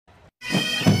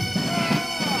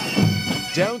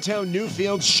Downtown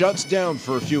Newfields shuts down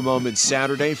for a few moments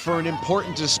Saturday for an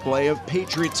important display of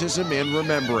patriotism and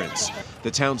remembrance.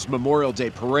 The town's Memorial Day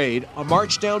parade, a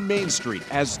march down Main Street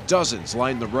as dozens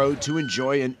line the road to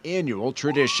enjoy an annual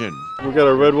tradition. We've got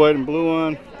our red, white, and blue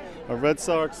on, our Red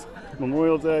Sox,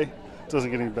 Memorial Day.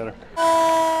 Doesn't get any better.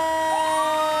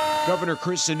 Governor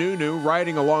Chris Sununu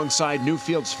riding alongside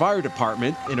Newfields Fire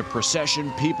Department in a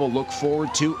procession people look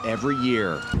forward to every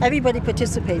year. Everybody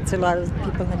participates, a lot of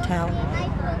people in town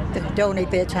that donate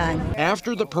their time.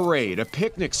 After the parade, a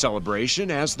picnic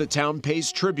celebration as the town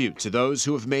pays tribute to those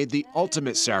who have made the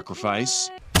ultimate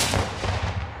sacrifice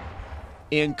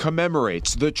and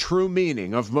commemorates the true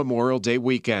meaning of Memorial Day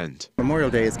weekend.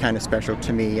 Memorial Day is kind of special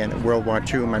to me. In World War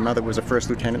II, my mother was a first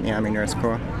lieutenant in the Army Nurse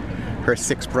Corps. Her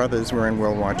 6 brothers were in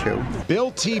World War II.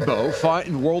 Bill Tebow fought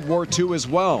in World War II as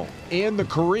well, and the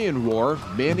Korean War,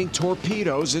 manning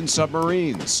torpedoes and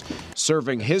submarines.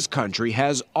 Serving his country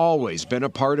has always been a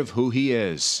part of who he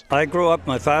is. I grew up,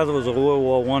 my father was a World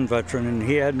War I veteran, and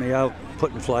he had me out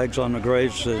putting flags on the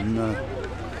graves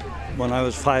when I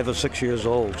was 5 or 6 years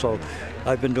old. So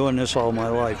I've been doing this all my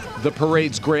life. The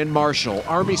parade's Grand Marshal,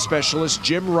 Army Specialist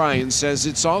Jim Ryan, says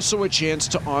it's also a chance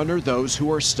to honor those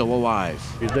who are still alive.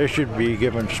 They should be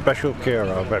given special care,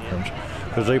 our veterans,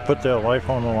 because they put their life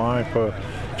on the line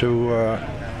to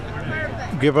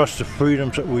give us the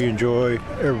freedoms that we enjoy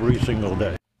every single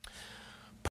day.